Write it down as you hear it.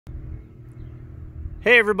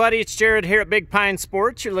Hey everybody, it's Jared here at Big Pine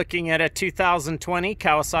Sports. You're looking at a 2020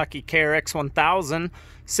 Kawasaki KRX 1000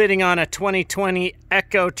 sitting on a 2020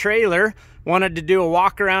 Echo trailer. Wanted to do a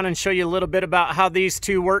walk around and show you a little bit about how these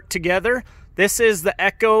two work together. This is the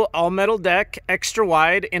Echo all-metal deck, extra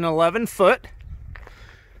wide in 11 foot.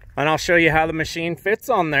 And I'll show you how the machine fits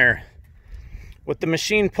on there. With the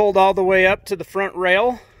machine pulled all the way up to the front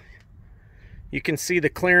rail, you can see the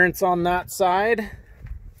clearance on that side.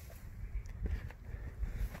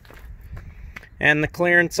 And the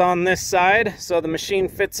clearance on this side, so the machine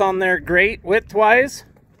fits on there great width-wise.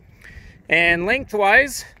 And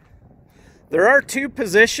length-wise, there are two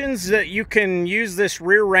positions that you can use this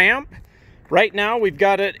rear ramp. Right now we've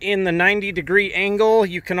got it in the 90-degree angle.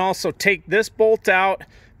 You can also take this bolt out,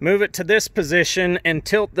 move it to this position, and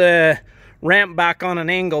tilt the ramp back on an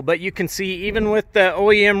angle. But you can see, even with the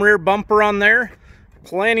OEM rear bumper on there,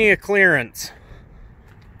 plenty of clearance.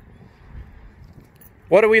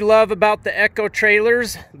 What do we love about the Echo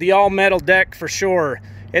trailers? The all-metal deck for sure.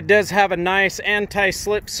 It does have a nice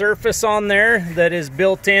anti-slip surface on there that is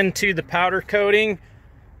built into the powder coating.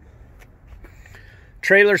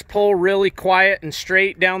 Trailers pull really quiet and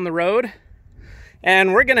straight down the road.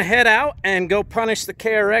 And we're gonna head out and go punish the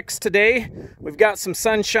KRX today. We've got some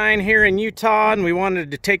sunshine here in Utah and we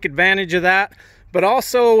wanted to take advantage of that, but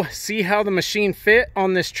also see how the machine fit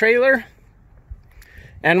on this trailer.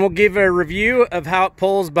 And we'll give a review of how it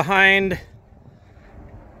pulls behind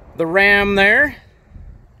the Ram there.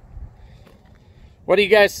 What do you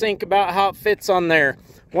guys think about how it fits on there?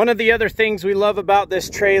 One of the other things we love about this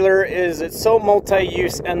trailer is it's so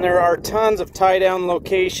multi-use, and there are tons of tie-down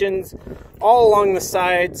locations all along the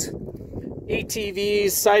sides.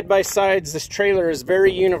 ATVs, side-by-sides, this trailer is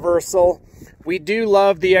very universal. We do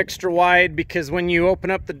love the extra wide because when you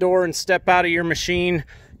open up the door and step out of your machine,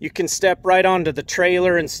 you can step right onto the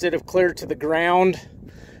trailer instead of clear to the ground.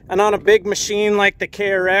 And on a big machine like the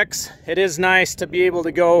KRX, it is nice to be able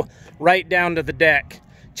to go right down to the deck.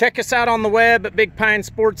 Check us out on the web at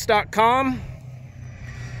bigpinesports.com.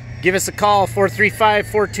 Give us a call,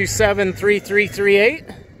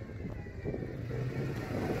 435-427-3338.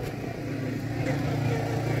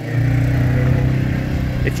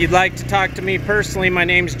 If you'd like to talk to me personally, my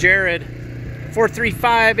name's Jared.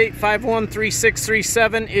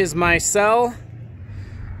 435-851-3637 is my cell.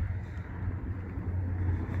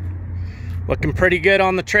 Looking pretty good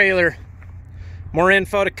on the trailer. More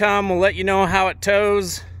info to come. We'll let you know how it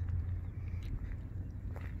tows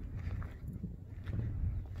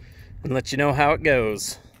and let you know how it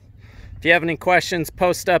goes. If you have any questions,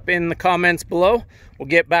 post up in the comments below. We'll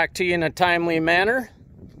get back to you in a timely manner.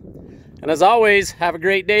 And as always, have a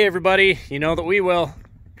great day, everybody. You know that we will.